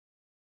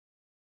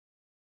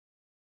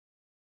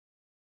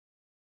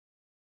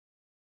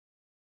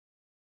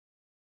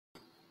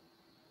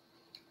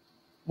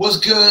What's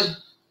good?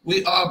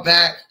 We are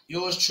back.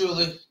 Yours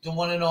truly, the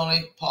one and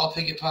only Paul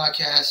Pickett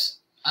Podcast.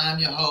 I'm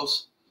your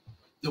host,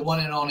 the one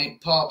and only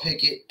Paul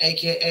Pickett,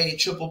 a.k.a.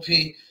 Triple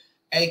P,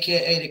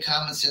 a.k.a. the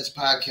Common Sense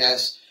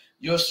Podcast,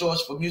 your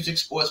source for music,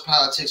 sports,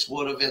 politics,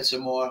 world events,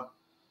 and more.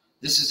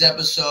 This is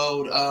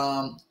episode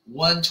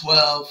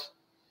 112,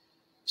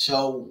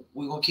 so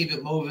we're going to keep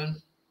it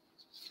moving,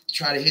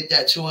 try to hit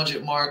that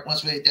 200 mark.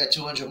 Once we hit that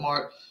 200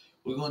 mark,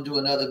 we're going to do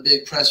another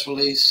big press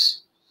release.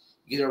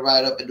 Get a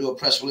write-up and do a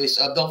press release.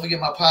 Don't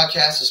forget my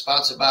podcast is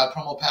sponsored by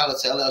Promo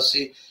Palettes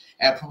LLC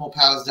at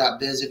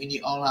promopalettes.biz. If you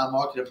need online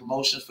marketing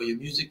promotions for your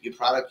music, your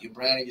product, your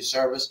brand, and your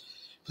service,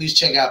 please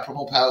check out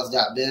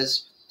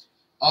promopalettes.biz.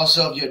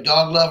 Also, if you're a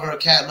dog lover or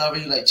cat lover,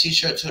 you like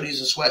t-shirts, hoodies,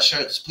 and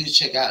sweatshirts, please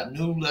check out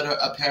New Litter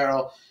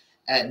Apparel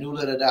at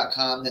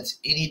newlitter.com. That's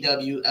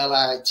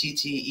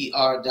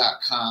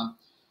NEWLITTER.com.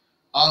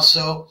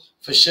 Also,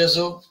 for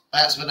Shizzle,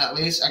 last but not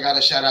least, I got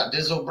to shout out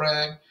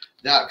Dizzlebrand.com.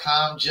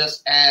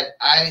 Just add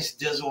ice,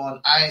 Dizzle on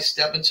ice.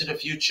 Step into the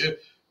future.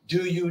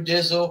 Do you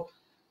Dizzle?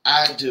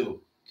 I do.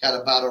 Got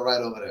a bottle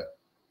right over there.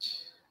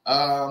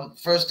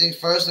 First thing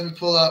first, let me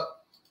pull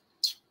up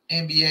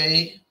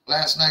NBA.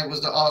 Last night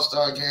was the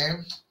All-Star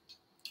game.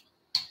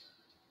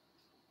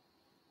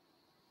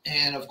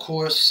 And, of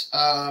course,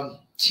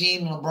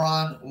 Team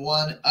LeBron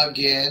won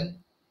again.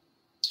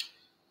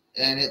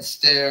 And it's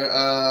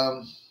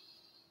their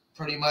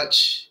pretty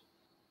much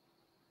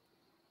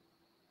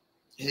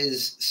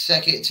his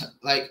second,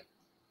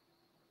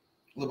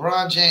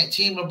 LeBron James,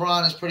 Team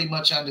LeBron is pretty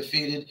much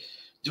undefeated.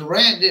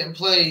 Durant didn't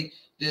play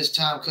this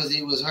time because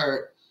he was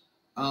hurt.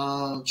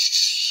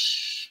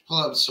 Pull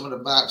up some of the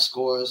box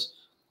scores.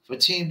 For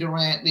Team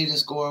Durant, leading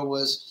scorer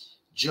was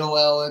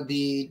Joel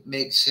Embiid,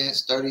 makes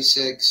sense,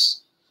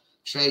 36.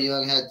 Trae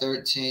Young had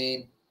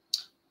 13.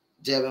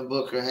 Devin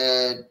Booker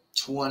had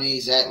 20.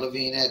 Zach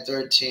LaVine had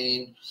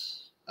 13.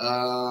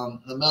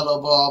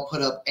 LaMelo Ball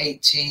put up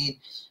 18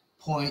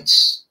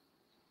 points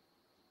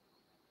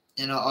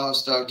in an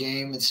All-Star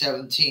game and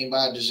 17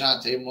 by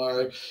DeJounte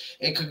Murray.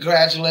 And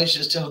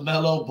congratulations to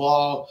LaMelo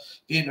Ball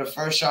being the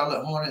first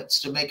Charlotte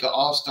Hornets to make an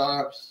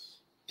All-Star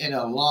in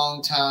a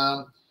long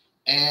time.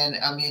 And,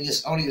 I mean,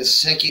 it's only the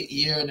second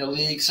year in the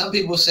league. Some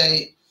people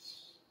say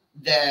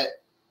that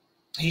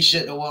he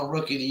shouldn't have won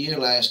Rookie of the Year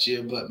last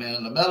year, but,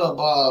 man, LaMelo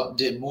Ball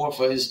did more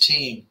for his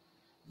team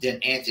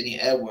than Anthony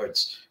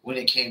Edwards when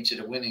it came to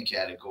the winning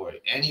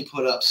category. And he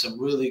put up some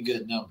really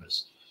good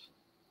numbers.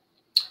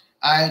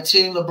 All right,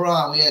 Team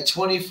LeBron. We had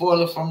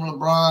 24 from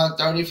LeBron,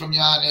 30 from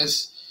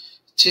Giannis,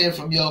 10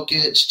 from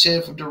Jokic,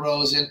 10 from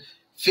DeRozan,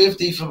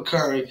 50 from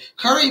Curry.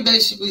 Curry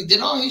basically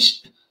did all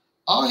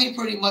he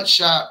pretty much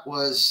shot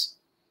was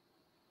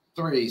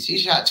threes. He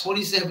shot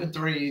 27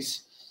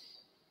 threes.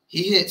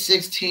 He hit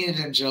 16 of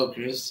them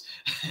jokers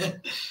for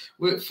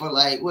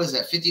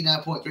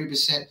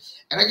 59.3%.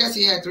 And I guess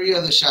he had 3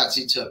 other shots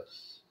he took,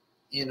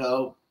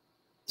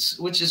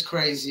 which is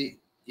crazy.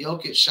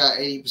 Jokic shot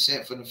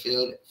 80% from the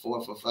field,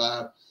 4 for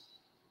 5.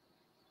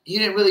 He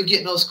didn't really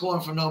get no scoring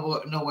from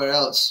nowhere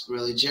else,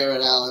 really.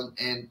 Jared Allen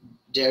and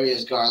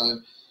Darius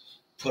Garland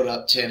put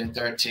up 10 and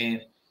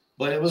 13.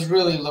 But it was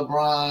really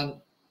LeBron,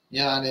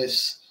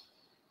 Giannis,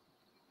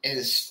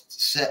 and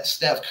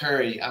Steph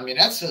Curry. I mean,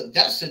 that's a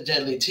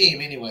deadly team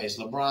anyways.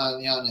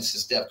 LeBron, Giannis, and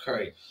Steph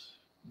Curry.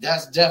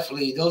 That's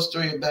definitely – those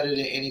 3 are better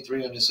than any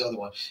 3 on this other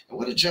one. And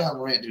what did John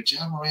Morant do?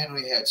 John Morant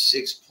only had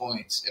 6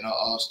 points in an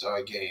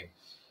All-Star game.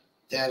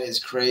 That is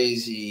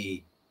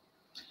crazy.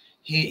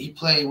 He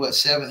played,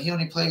 7? He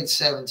only played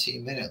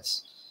 17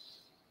 minutes.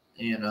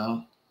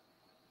 Why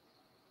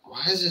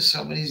is it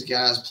some of these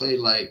guys play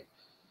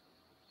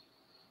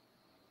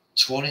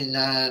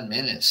 29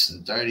 minutes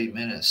and 30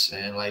 minutes,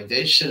 man?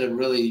 They should have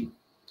really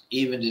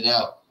evened it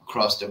out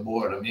across the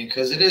board. I mean,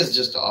 because it is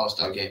just an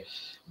All-Star game.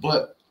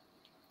 But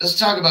let's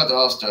talk about the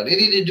All-Star. They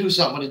need to do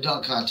something with the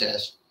dunk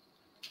contest.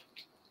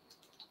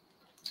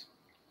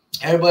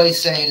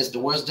 Everybody's saying it's the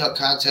worst dunk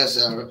contest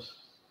ever.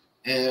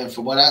 And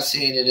from what I've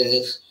seen, it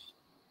is.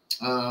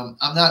 I'm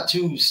not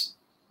too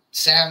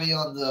savvy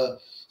on the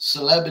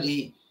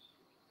celebrity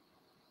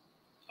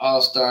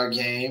All-Star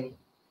game.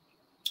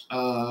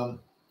 The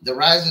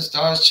Rising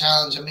Stars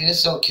Challenge, I mean,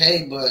 it's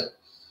okay, but,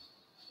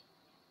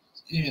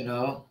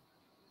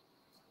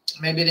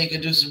 maybe they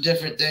could do some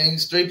different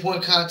things.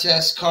 3-point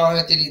contest, Karl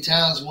Anthony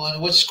Towns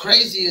won. What's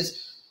crazy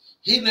is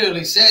he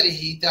literally said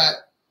he was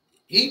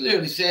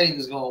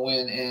going to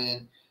win,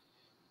 and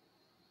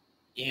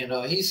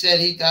he said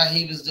he thought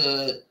he was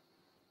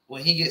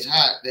when he gets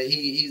hot, that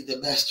he's the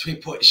best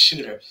 3-point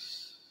shooter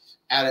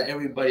out of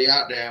everybody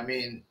out there. I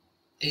mean,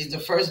 he's the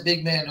first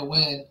big man to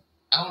win.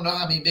 I don't know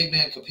how many big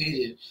men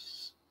competed.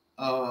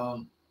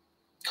 Karl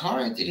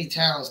Anthony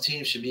Towns'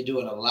 team should be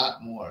doing a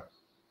lot more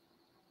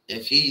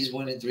if he's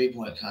winning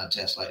 3-point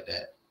contests like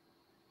that.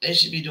 They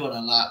should be doing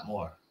a lot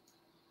more.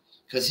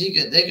 Because they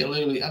could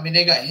literally, I mean,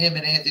 they got him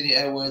and Anthony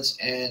Edwards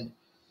and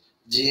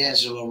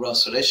D'Angelo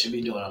Russell. They should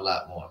be doing a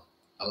lot more.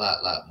 A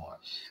lot more.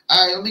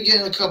 All right, let me get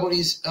in a couple of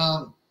these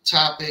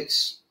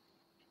topics.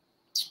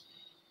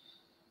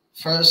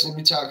 First, let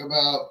me talk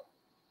about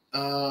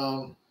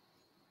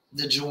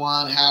the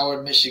Juwan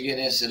Howard Michigan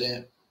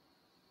incident.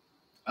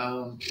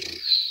 I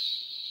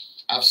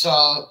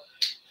saw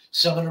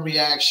some of the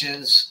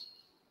reactions.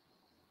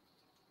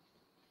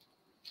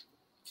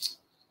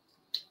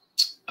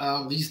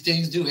 These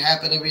things do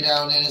happen every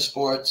now and then in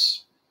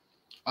sports.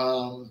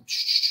 I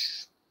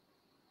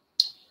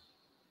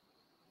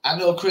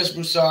know Chris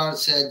Broussard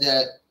said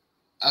that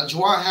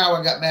Juwan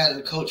Howard got mad at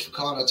the coach for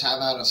calling a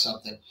timeout or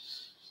something.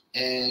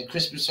 And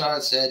Chris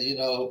Broussard said,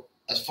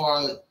 as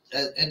far as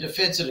in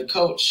defense of the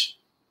coach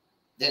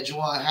that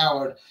Juwan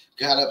Howard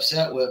got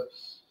upset with,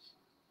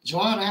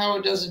 Juwan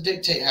Howard doesn't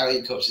dictate how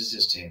he coaches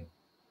his team.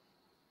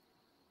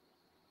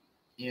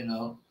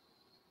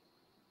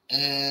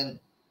 And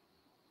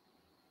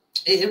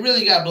it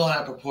really got blown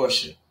out of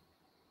proportion.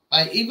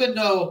 Like, even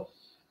though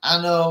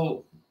I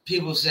know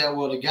people say,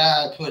 well, the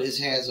guy put his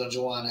hands on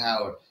Juwan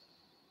Howard.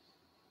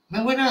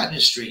 Man, we're not in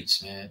the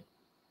streets, man.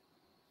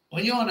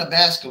 When you're on a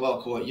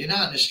basketball court, you're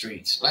not in the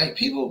streets. Like,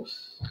 people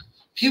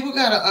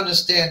got to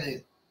understand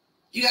that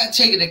you got to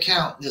take into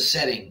account the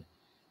setting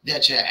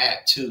that you're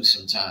at, too,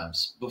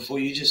 sometimes, before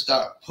you just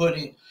start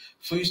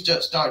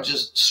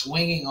just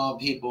swinging on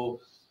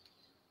people,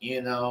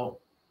 and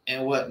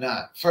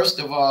whatnot. First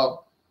of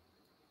all,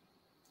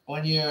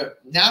 when you're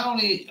not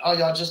only are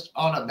y'all just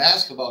on a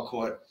basketball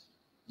court,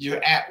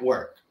 you're at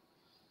work.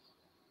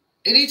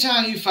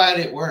 Anytime you fight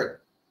at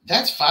work,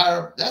 that's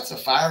a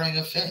firing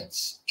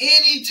offense.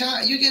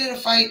 Anytime you get in a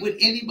fight with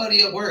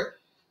anybody at work,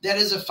 that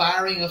is a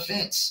firing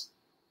offense.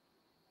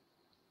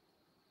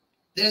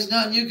 There's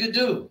nothing you could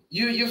do.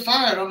 You're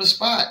fired on the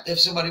spot if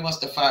somebody wants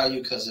to fire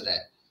you because of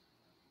that.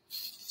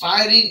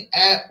 Fighting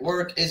at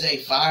work is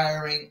a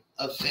firing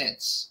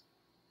offense.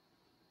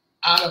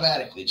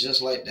 Automatically,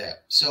 just like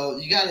that. So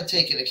you got to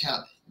take into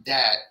account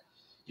that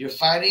you're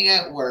fighting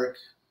at work.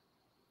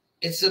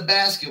 It's a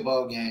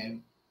basketball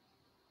game.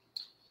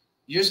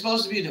 You're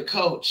supposed to be the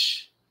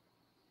coach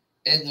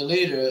and the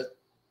leader.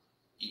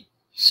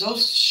 So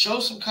show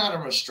some kind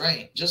of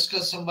restraint. Just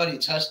because somebody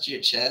touched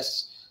your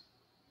chest.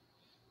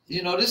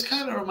 This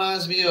kind of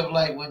reminds me of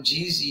like when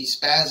Jeezy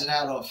spazzing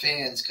out on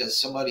fans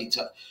because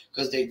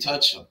because they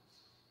touch him.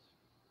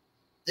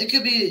 It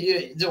could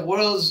be your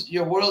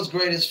world's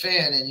greatest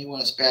fan, and you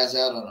want to spaz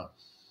out on him.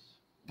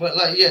 But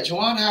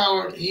Juwan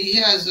Howard, he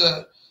has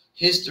a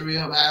history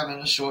of having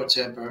a short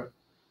temper.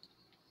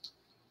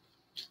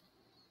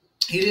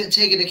 He didn't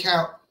take into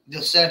account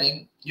the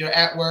setting. You're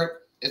at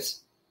work.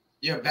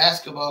 You're a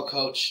basketball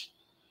coach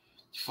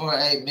for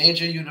a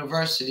major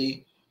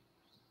university.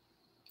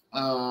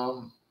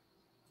 I'm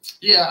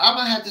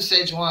gonna have to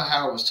say Juwan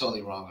Howard was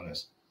totally wrong on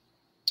this.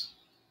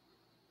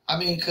 I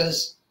mean,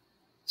 because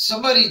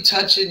somebody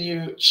touching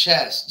your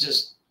chest,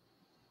 just,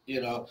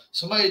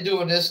 somebody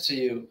doing this to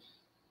you,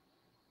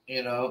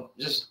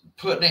 just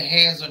putting their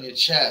hands on your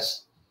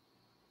chest.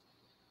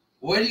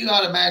 Where do you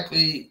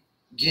automatically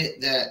get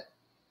that,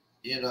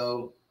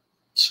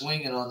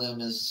 swinging on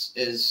them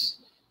is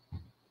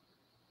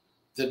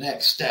the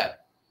next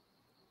step,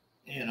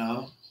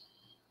 I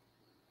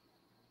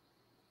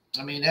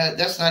mean,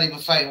 that's not even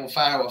fighting with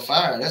fire with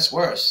fire. That's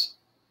worse.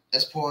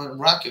 That's pouring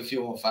rocket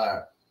fuel on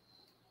fire.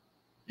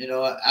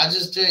 I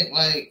just think,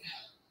 like,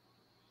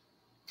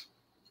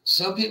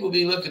 some people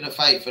be looking to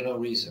fight for no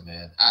reason,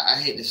 man. I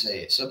hate to say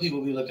it. Some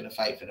people be looking to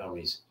fight for no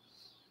reason.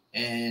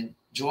 And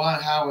Juwan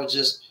Howard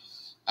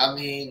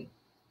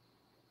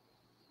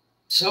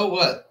so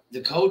what?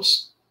 The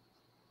coach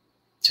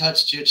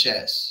touched your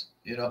chest,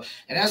 And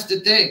that's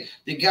the thing.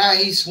 The guy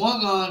he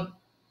swung on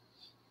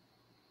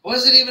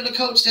wasn't even the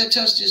coach that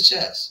touched his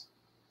chest.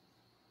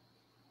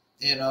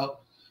 I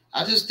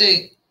just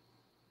think,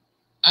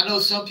 I know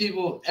some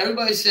people,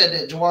 everybody said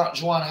that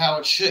Juwan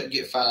Howard shouldn't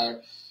get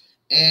fired,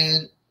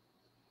 and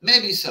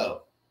maybe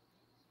so.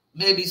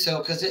 Maybe so,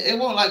 because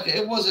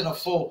it wasn't a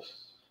full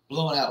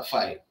blown out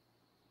fight.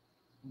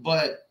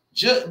 But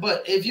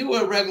if you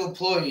were a regular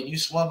employee and you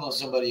swung on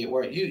somebody at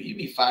work, you'd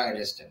be fired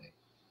instantly.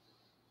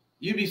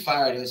 You'd be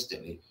fired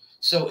instantly.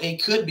 So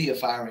it could be a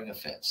firing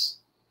offense.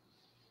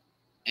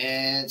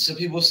 And some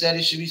people said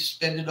it should be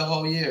suspended the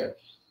whole year.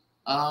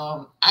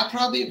 I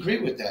probably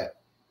agree with that.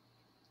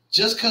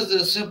 Just because of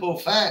the simple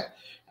fact,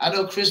 I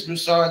know Chris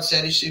Broussard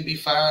said he should be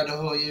fired the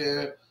whole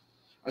year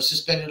or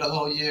suspended the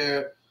whole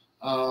year.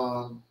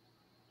 I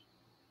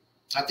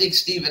think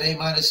Stephen A.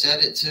 might have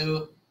said it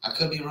too. I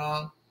could be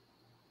wrong.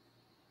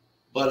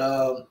 But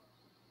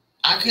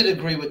I could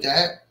agree with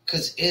that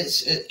because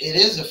it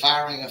is a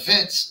firing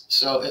offense.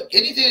 So if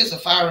anything is a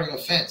firing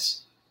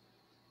offense,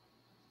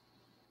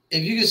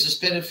 if you get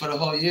suspended for the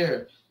whole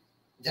year,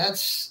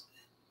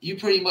 you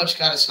pretty much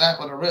got a slap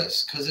on the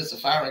wrist because it's a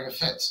firing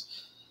offense.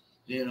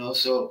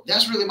 So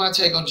that's really my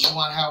take on the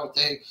Juwan Howard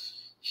thing.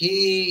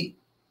 He's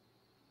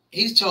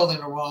totally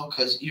in the wrong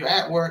because you're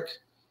at work.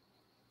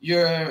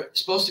 You're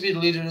supposed to be the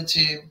leader of the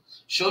team.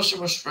 Show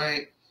some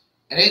restraint.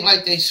 It ain't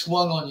like they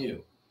swung on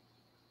you.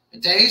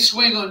 If they ain't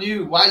swing on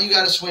you, why you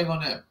got to swing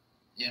on them?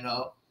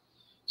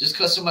 Just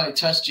because somebody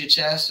touched your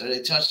chest or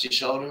they touched your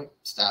shoulder,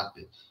 stop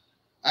it.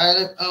 All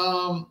right,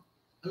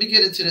 let me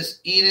get into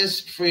this.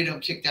 Enes Freedom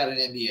kicked out of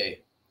the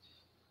NBA.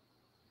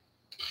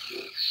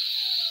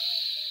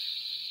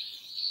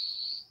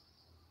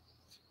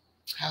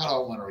 How do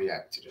I want to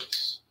react to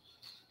this?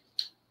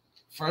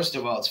 First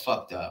of all, it's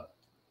fucked up.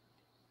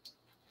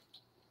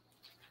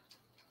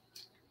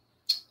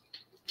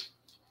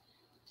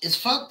 It's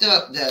fucked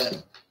up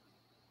that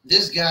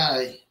this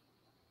guy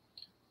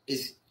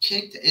is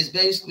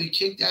basically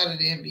kicked out of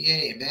the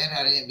NBA, banned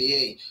out of the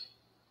NBA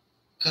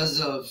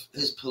because of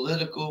his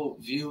political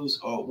views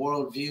or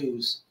world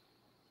views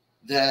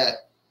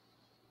that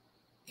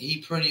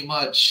he pretty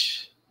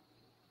much,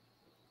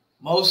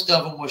 most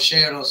of them were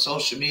shared on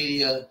social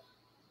media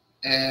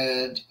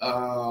and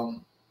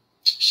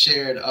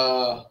shared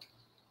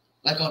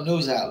like on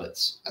news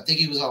outlets. I think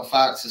he was on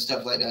Fox and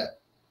stuff like that.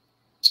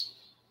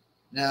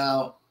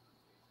 Now,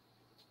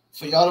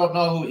 for y'all don't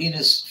know who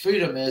Enes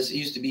Freedom is, he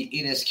used to be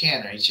Enes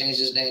Kanter. He changed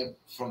his name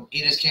from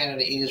Enes Kanter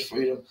to Enes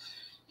Freedom.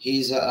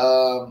 He's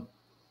a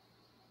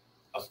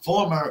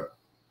former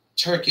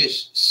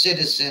Turkish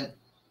citizen,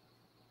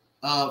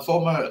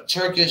 former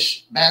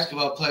Turkish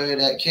basketball player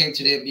that came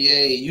to the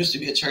NBA. He used to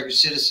be a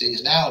Turkish citizen.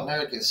 He's now an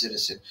American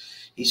citizen.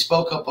 He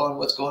spoke up on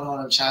what's going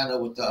on in China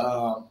with the,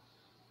 I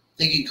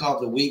think he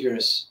called the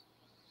Uyghurs.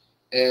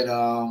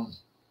 And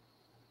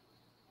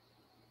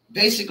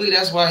basically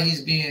that's why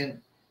he's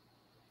being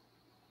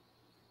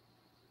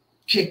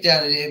kicked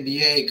out of the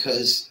NBA,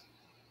 because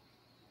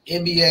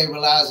NBA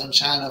relies on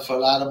China for a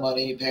lot of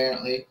money,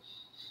 apparently.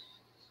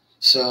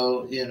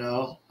 So, you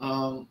know,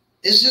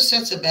 it just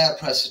sets a bad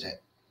precedent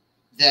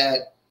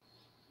that,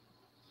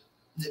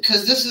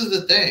 because this is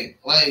the thing,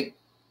 like,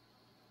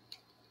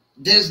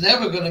 there's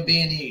never going to be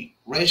any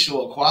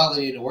racial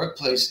equality in the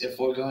workplace if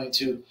we're going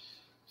to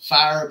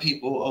fire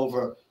people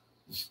over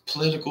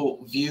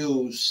political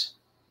views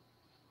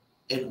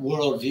and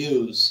world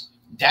views.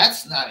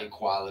 That's not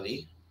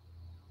equality.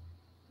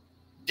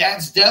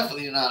 That's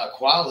definitely not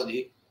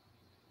equality.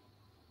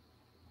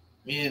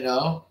 You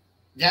know,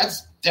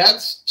 that's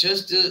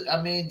just,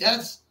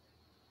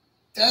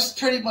 that's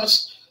pretty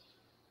much,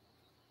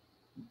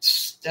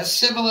 that's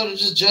similar to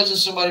just judging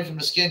somebody from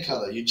the skin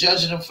color. You're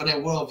judging them for their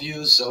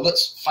worldviews, so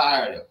let's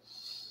fire them.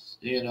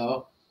 You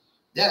know,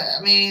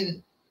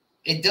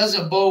 it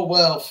doesn't bode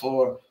well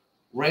for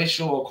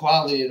racial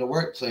equality in the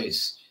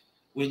workplace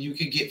when you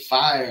can get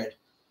fired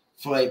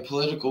for a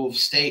political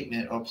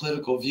statement or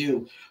political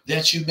view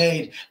that you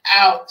made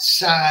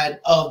outside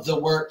of the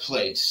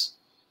workplace.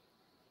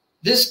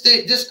 This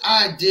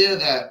idea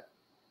that,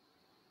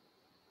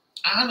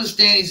 I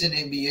understand he's in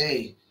the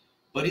NBA,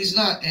 but he's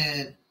not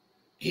in,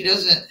 he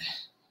doesn't,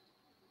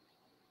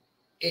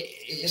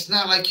 it's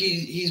not like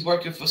he's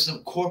working for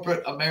some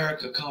corporate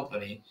America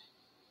company.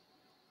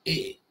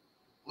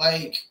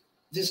 Like,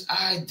 this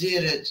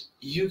idea that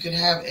you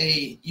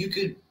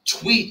could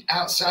tweet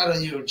outside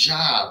of your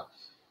job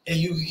and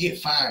you could get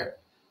fired.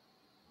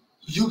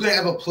 You could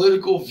have a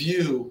political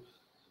view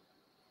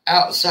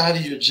outside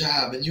of your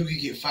job and you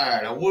could get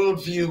fired. A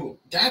worldview,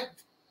 that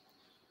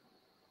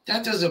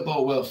doesn't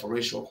bode well for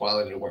racial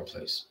equality in the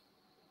workplace.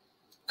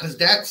 Because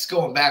that's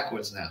going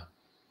backwards now.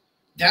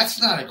 That's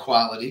not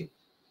equality.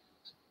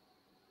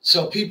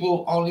 So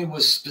people only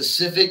with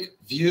specific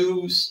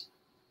views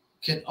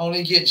can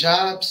only get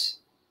jobs.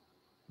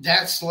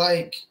 That's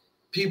like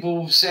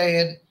people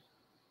saying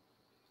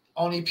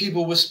only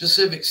people with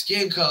specific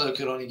skin color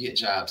could only get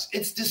jobs.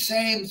 It's the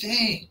same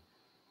thing.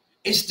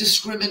 It's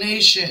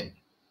discrimination.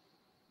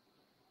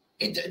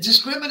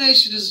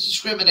 Discrimination is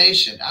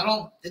discrimination.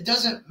 It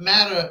doesn't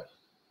matter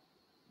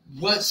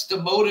what's the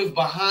motive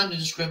behind the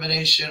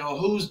discrimination or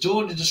who's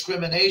doing the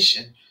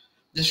discrimination.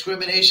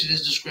 Discrimination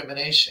is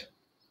discrimination.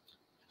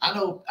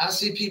 I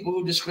see people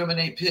who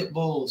discriminate pit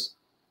bulls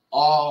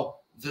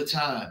all the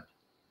time.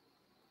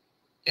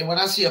 And when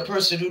I see a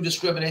person who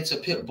discriminates a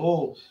pit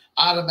bull,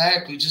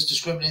 automatically just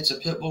discriminates a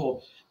pit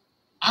bull,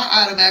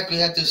 I automatically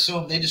have to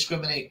assume they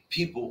discriminate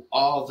people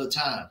all the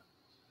time.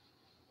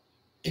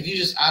 If you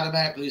just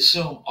automatically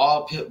assume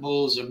all pit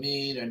bulls are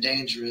mean or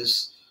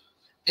dangerous,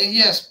 and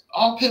yes,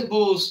 all pit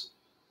bulls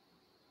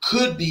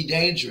could be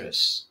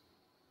dangerous.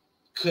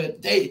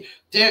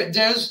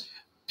 There's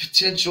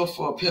potential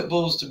for pit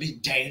bulls to be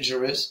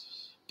dangerous,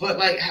 but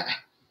like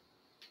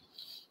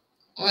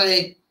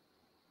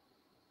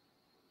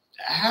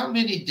how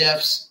many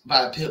deaths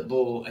by pit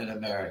bull in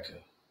America?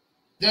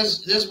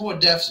 There's more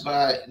deaths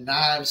by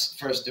knives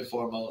first and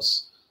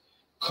foremost,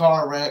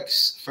 car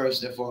wrecks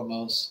first and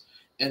foremost,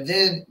 and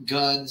then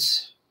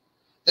guns.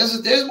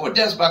 There's more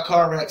deaths by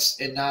car wrecks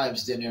and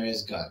knives than there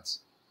is guns.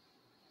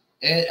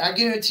 And I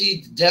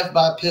guarantee death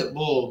by pit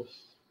bull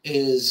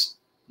is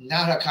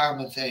not a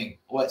common thing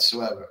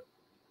whatsoever.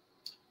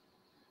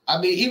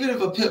 Even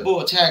if a pit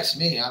bull attacks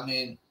me,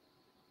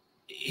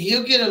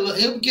 he'll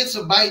get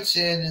some bites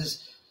in,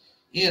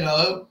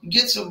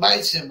 get some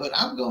bites in, but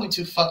I'm going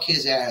to fuck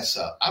his ass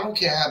up. I don't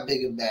care how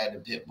big and bad the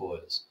pit bull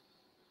is.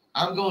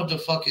 I'm going to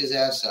fuck his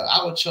ass up.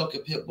 I would choke a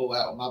pit bull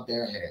out with my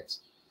bare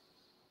hands.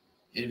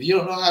 And if you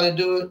don't know how to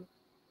do it,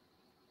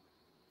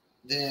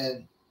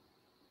 then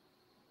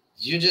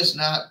you're just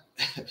not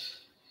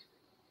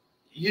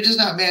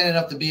man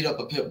enough to beat up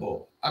a pit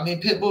bull. I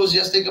mean, pit bulls,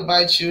 yes, they can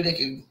bite you, they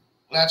can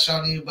latch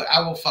on you, but I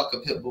will fuck a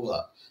pit bull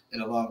up in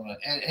the long run.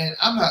 And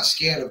I'm not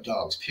scared of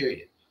dogs,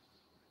 period.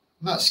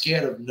 I'm not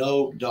scared of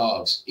no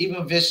dogs,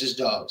 even vicious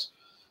dogs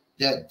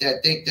that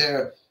think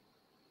they're,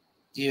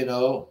 you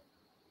know,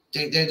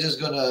 think they're just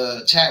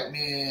gonna attack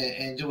me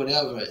and do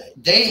whatever.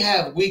 They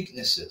have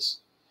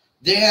weaknesses.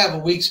 They have a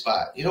weak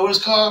spot. You know what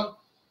it's called?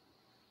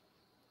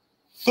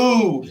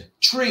 Food,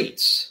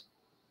 treats.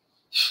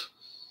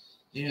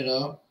 You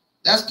know,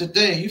 that's the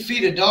thing. You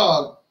feed a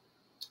dog,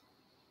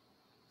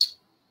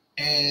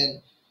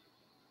 and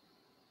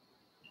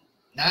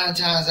 9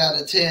 times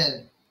out of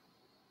 10,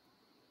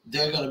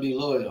 they're gonna be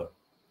loyal.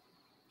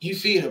 You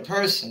feed a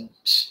person,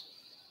 it's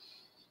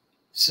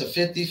a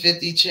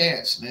 50-50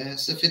 chance, man.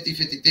 It's a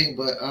 50-50 thing.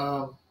 But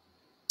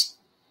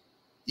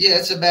yeah,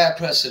 it's a bad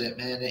precedent,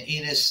 man. And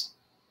Enes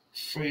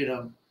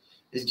Freedom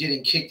is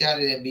getting kicked out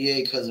of the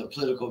NBA because of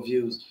political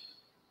views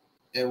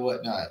and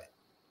whatnot.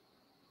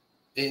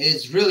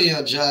 It's really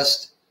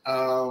unjust.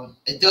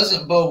 It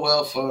doesn't bode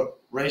well for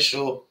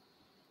racial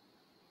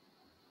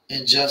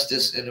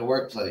injustice in the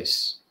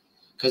workplace.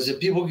 Because if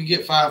people can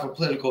get fired for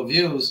political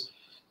views,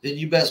 then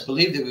you best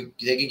believe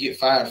they can get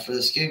fired for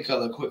the skin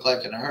color quick,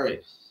 like in a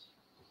hurry.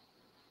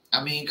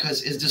 I mean,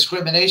 because it's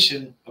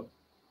discrimination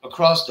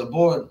across the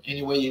board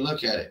any way you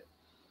look at it.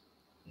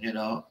 You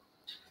know?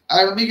 All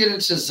right, let me get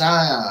into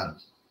Zion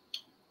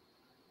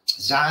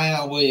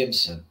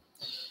Williamson.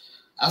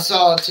 I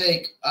saw a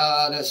take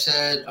that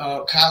said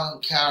Colin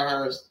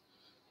Cowherd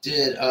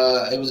did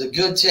it was a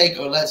good take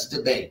or let's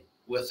debate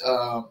with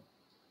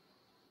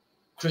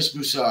Chris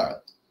Broussard.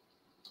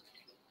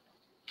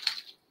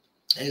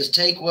 His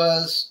take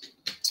was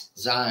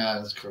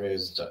Zion's career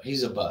is done.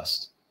 He's a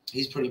bust.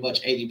 He's pretty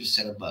much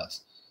 80% a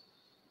bust.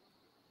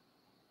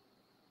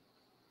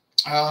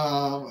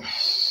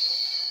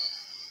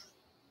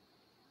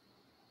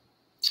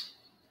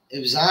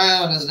 If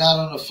Zion is not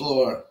on the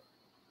floor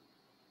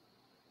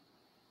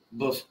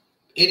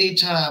any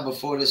time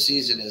before the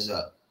season is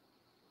up,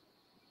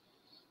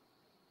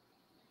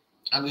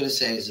 I'm going to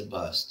say he's a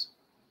bust.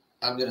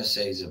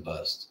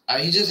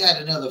 He just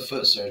had another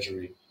foot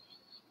surgery.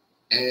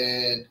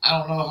 And I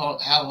don't know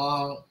how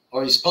long,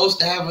 or he's supposed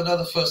to have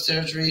another foot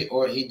surgery,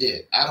 or he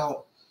did. I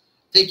don't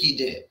think he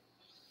did.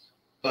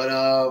 But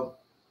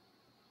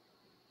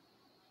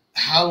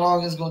how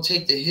long is it going to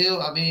take to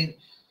heal? I mean,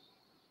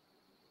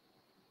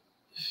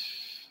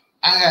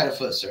 I had a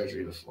foot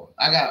surgery before.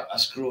 I got a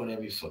screw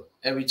in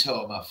every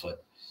toe of my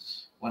foot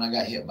when I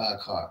got hit by a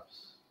car.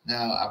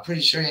 Now, I'm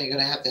pretty sure you ain't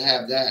going to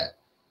have that.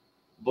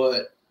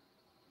 But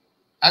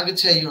I can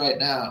tell you right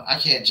now, I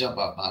can't jump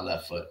off my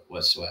left foot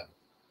whatsoever.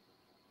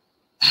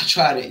 I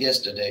tried it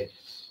yesterday,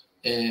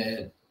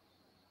 and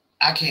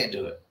I can't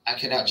do it. I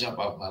cannot jump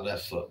off my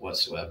left foot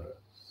whatsoever.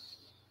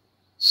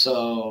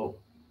 So,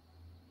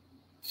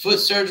 foot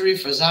surgery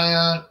for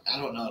Zion, I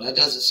don't know. That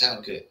doesn't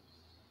sound good.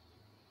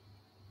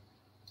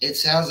 It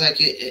sounds like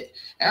it.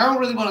 I don't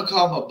really want to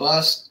call him a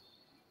bust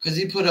because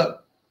he put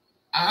up.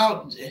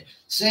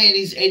 Saying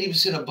he's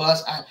 80% a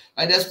bust.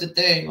 That's the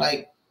thing.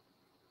 Like,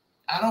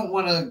 I don't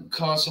want to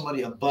call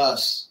somebody a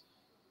bust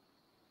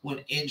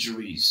when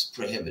injuries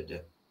prohibit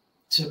them.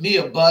 To me,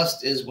 a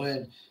bust is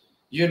when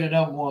you're the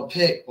number one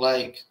pick,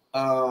 like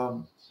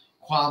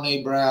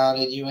Kwame Brown,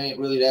 and you ain't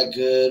really that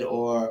good,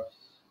 or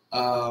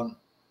what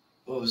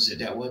was it?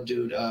 That one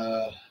dude,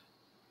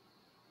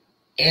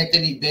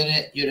 Anthony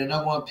Bennett. You're the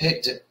number one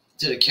pick to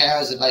the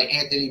Cavs, and like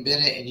Anthony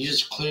Bennett, and you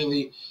just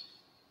clearly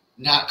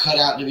not cut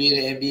out to be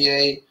in the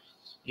NBA.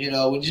 You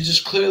know, when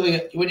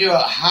you're a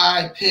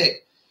high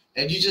pick,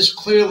 and you just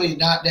clearly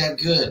not that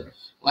good,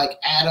 like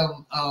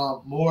Adam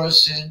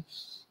Morrison.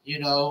 You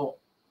know.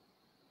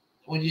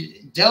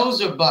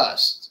 Those are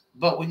busts,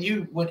 but when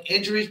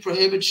injuries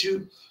prohibit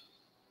you,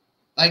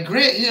 like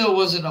Grant Hill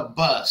wasn't a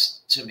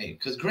bust to me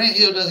because Grant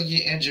Hill doesn't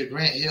get injured.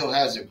 Grant Hill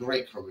has a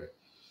great career.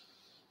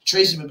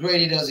 Tracy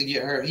McGrady doesn't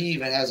get hurt. He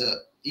even has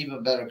a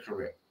even better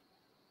career,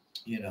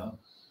 you know.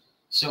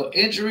 So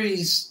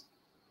injuries,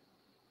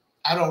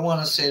 I don't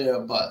want to say they're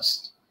a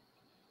bust,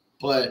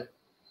 but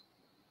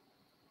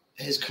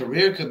his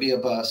career could be a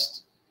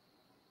bust.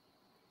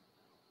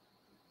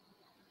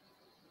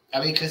 I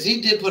mean, because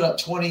he did put up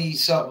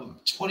 20-something,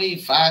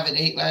 25 and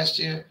 8 last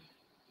year.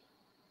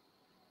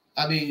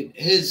 I mean,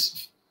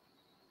 his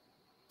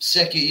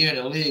second year in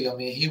the league, I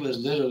mean, he was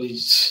literally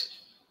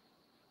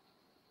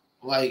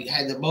like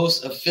had the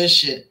most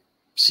efficient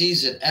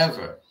season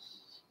ever.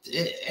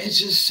 It's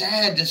just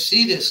sad to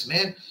see this,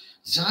 man.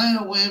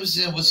 Zion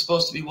Williamson was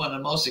supposed to be one of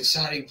the most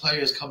exciting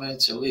players coming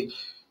into the league.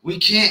 We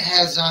can't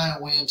have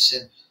Zion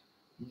Williamson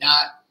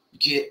not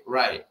get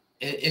right.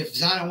 If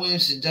Zion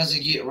Williamson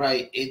doesn't get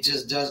right,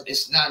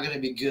 it's not going to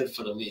be good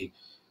for the league.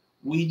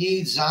 We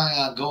need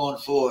Zion going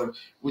forward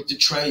with the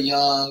Trae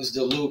Youngs,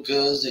 the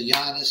Lukas, the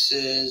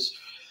Giannis's,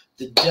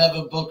 the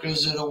Devin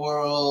Bookers of the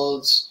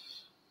world,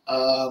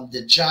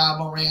 the Ja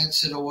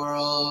Morants of the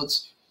world.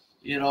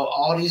 You know,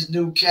 all these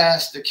new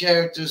cast, the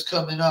characters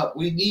coming up.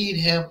 We need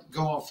him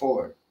going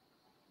forward.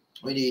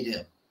 We need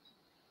him.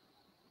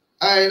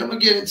 All right, I'm going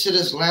to get into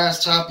this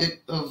last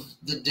topic of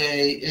the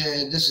day,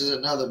 and this is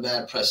another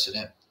bad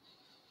precedent.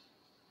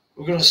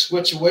 We're going to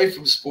switch away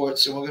from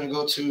sports, and we're going to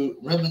go to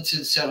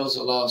Remington settles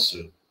a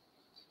lawsuit.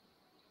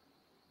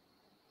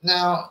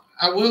 Now,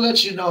 I will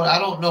let you know I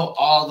don't know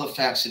all the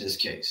facts of this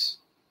case.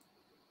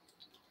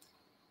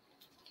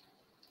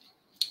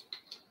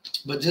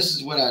 But this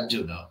is what I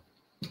do know.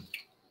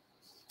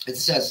 It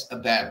sets a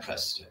bad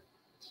precedent.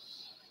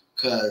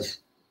 Because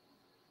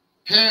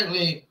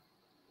apparently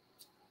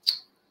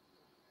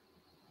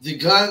the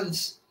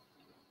guns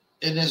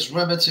in this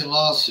Remington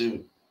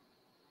lawsuit,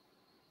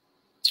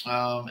 as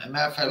a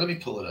matter of fact, let me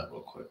pull it up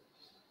real quick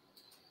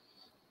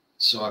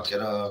so I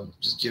can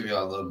just give you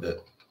all a little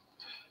bit.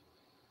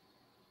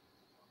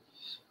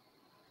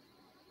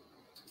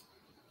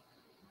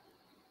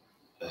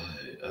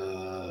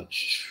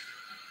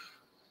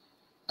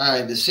 All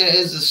right, this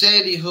is the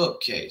Sandy Hook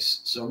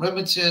case. So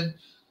Remington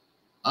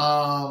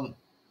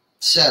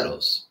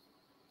settles.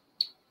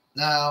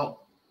 Now,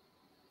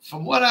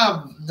 from what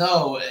I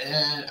know,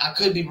 and I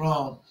could be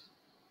wrong,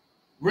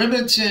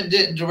 Remington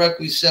didn't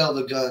directly sell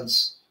the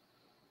guns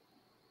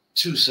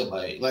to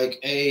somebody. Like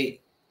a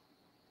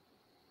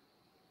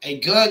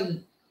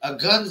gun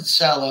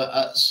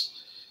seller.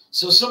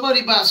 So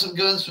somebody bought some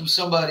guns from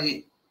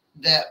somebody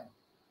that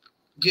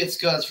gets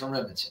guns from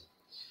Remington.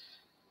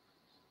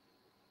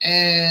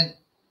 And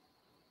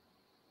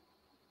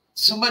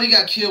somebody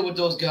got killed with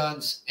those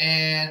guns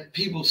and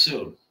people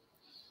sued.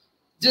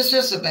 This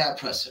is a bad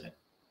precedent.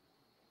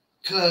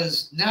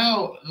 Because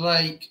now,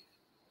 like,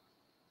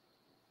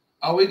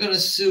 are we going to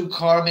sue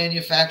car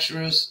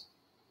manufacturers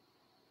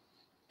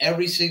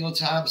every single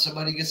time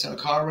somebody gets in a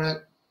car wreck?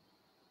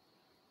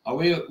 Are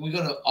we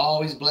going to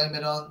always blame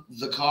it on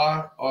the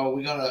car? Or are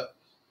we going to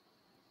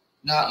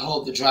not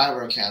hold the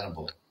driver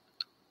accountable?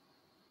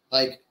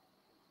 Like,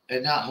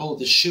 and not hold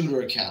the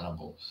shooter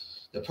accountable,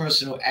 the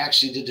person who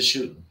actually did the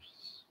shooting.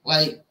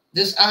 Like,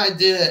 this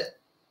idea,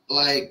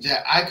 like,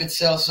 that I could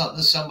sell something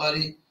to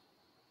somebody,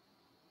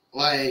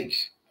 like,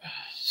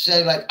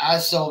 say, like, I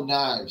sold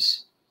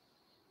knives.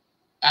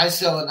 I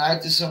sell a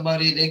knife to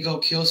somebody, they go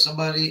kill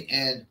somebody,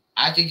 and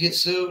I can get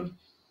sued.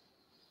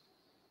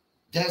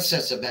 That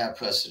sets a bad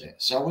precedent.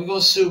 So are we going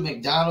to sue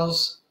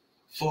McDonald's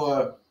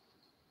for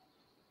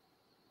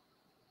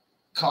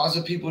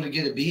causing people to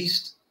get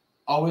obese?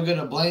 Are we going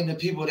to blame the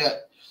people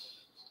that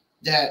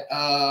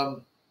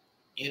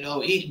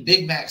eat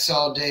Big Macs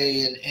all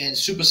day and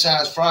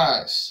supersized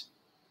fries?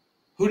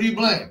 Who do you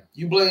blame?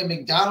 You blame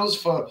McDonald's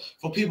for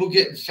people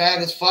getting fat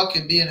as fuck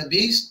and being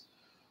obese?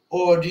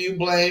 Or do you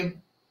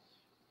blame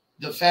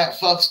the fat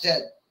fucks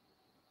that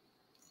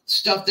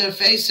stuff their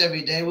face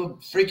every day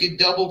with freaking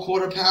double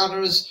quarter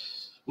pounders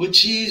with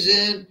cheese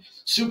and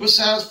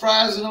supersized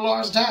fries and a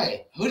large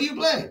diet? Who do you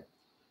blame?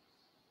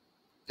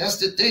 That's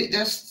the thing.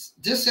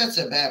 This sets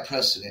a bad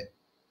precedent.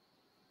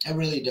 It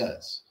really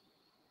does.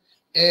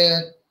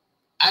 And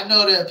I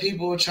know that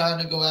people are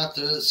trying to go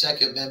after the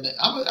Second Amendment.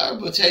 I'm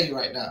going to tell you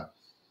right now.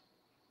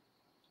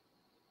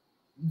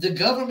 The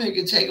government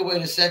can take away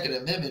the Second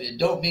Amendment. It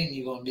don't mean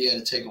you're going to be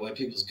able to take away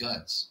people's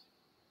guns.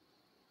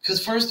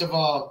 Because first of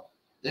all,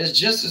 there's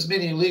just as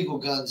many illegal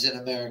guns in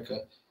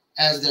America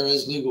as there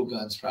is legal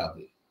guns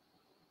probably.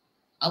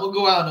 I'm going to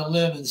go out on a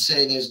limb and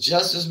say there's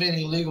just as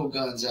many illegal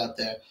guns out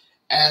there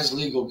as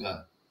legal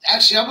guns.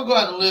 Actually, I'm going to go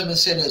out on a limb and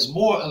say there's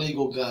more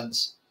illegal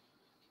guns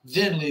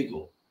than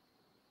legal.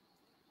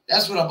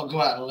 That's what I'm going to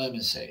go out on a limb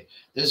and say.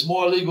 There's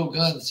more illegal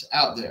guns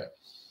out there.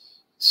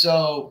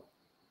 So,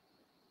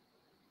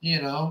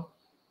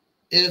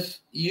 if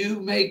you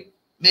make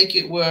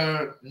it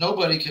where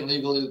nobody can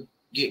legally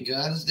get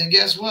guns, then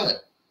guess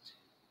what?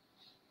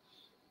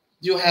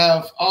 You'll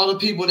have all the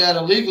people that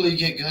illegally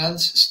get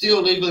guns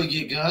still legally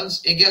get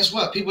guns. And guess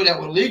what? People that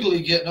were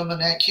legally getting them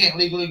and that can't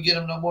legally get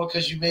them no more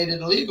because you made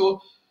it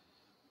illegal,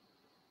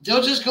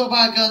 they'll just go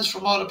buy guns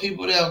from all the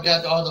people that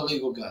got all the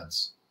legal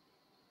guns.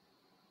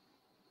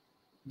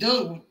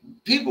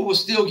 People will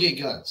still get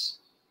guns.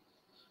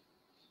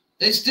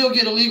 They still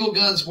get illegal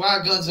guns. Why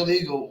are guns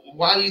illegal?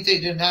 Why do you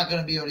think they're not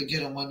going to be able to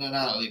get them when they're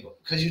not illegal?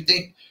 Because you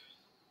think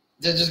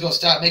they're just going to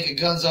stop making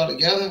guns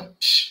altogether?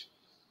 Psh.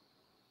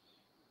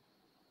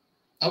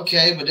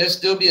 Okay, but there'll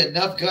still be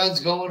enough guns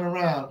going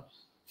around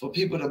for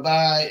people to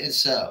buy and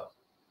sell.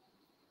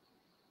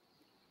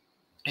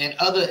 And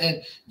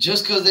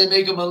just because they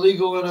make them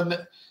illegal in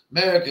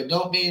America,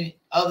 don't mean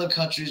other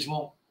countries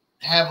won't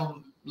have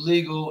them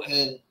legal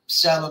and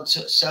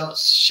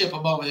ship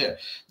them over here.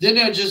 Then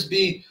there'll just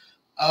be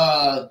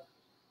a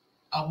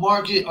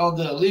market on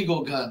the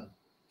illegal gun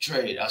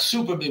trade, a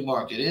super big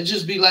market. It'll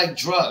just be like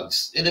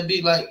drugs. It'll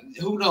be like,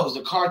 who knows,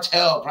 the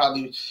cartel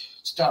probably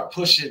start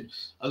pushing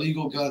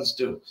illegal guns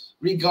through.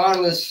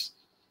 Regardless,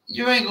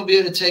 you ain't going to be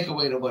able to take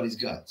away nobody's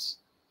guns.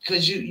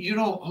 Because you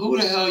don't, who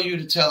the hell are you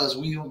to tell us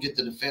we don't get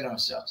to defend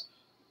ourselves?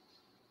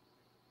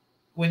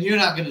 When you're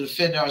not going to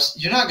defend us,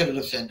 you're not going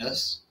to defend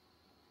us.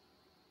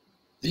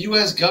 The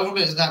U.S.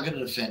 government is not going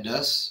to defend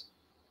us.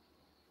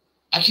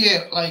 I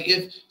can't, like,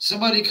 if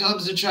somebody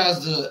comes and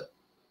tries to,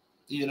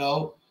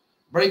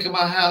 break in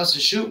my house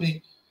and shoot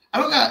me,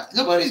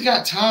 Nobody's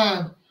got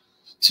time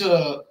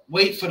to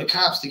wait for the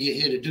cops to get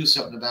here to do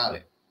something about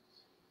it.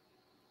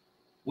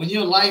 When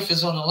your life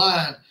is on the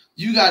line,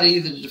 you got to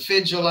either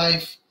defend your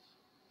life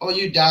or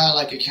you die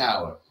like a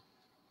coward.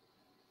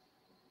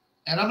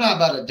 And I'm not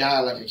about to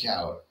die like a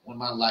coward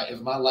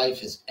if my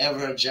life is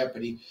ever in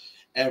jeopardy,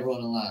 ever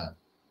on the line.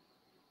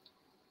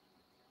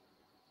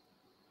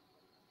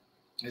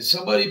 If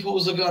somebody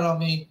pulls a gun on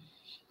me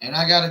and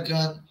I got a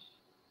gun,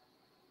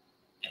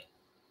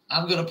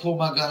 I'm going to pull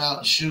my gun out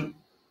and shoot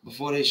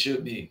before they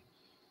shoot me.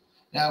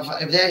 Now,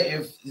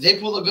 if they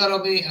pull a gun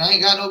on me and I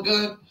ain't got no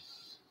gun,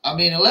 I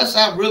mean, unless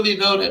I really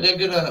know that they're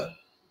going to,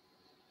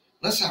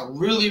 unless I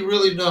really,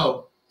 really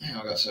know, man,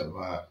 I got something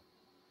right.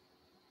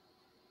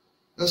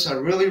 Unless I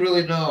really,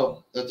 really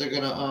know that they're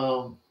going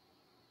to,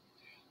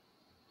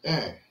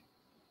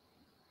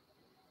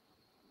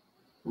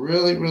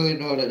 really, really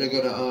know that they're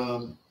going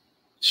to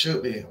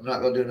shoot me, I'm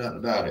not going to do nothing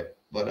about it.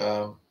 But,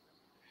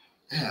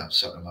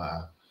 something in my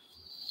eye.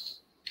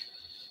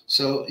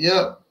 So,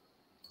 yeah,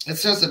 it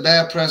sets a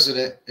bad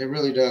precedent. It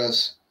really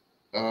does.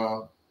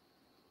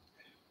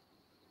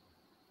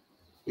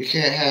 We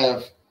can't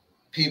have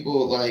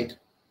people like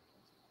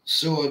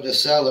suing the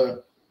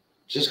seller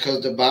just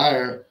because the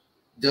buyer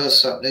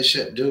does something they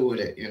shouldn't do with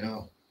it, you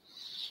know.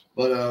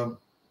 But all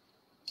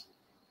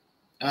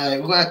right,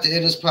 we're gonna have to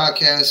end this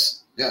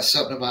podcast. Got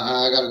something in my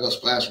eye. I gotta go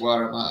splash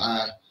water in my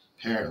eye,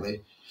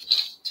 apparently.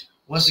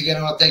 Once again,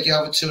 I want to thank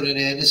y'all for tuning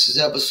in. This is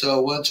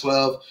episode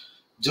 112.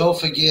 Don't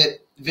forget,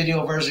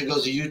 video version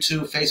goes to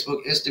YouTube,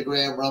 Facebook,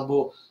 Instagram,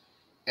 Rumble,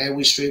 and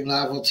we stream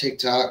live on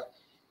TikTok.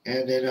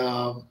 And then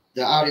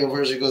the audio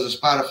version goes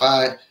to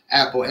Spotify,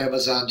 Apple,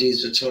 Amazon,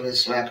 Deezer, TuneIn,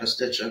 Slacker,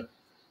 Stitcher,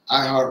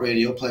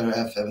 iHeartRadio, Player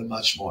FM, and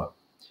much more.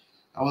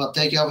 I want to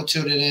thank y'all for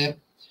tuning in.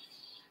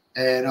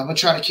 And I'm going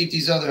to try to keep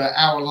these other an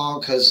hour long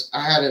because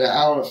I had it an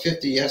hour and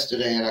 50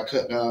 yesterday and I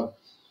couldn't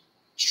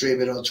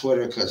stream it on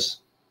Twitter because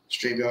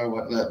StreamYard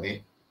wouldn't let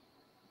me.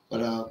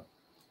 But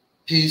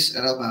peace,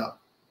 and I'm out.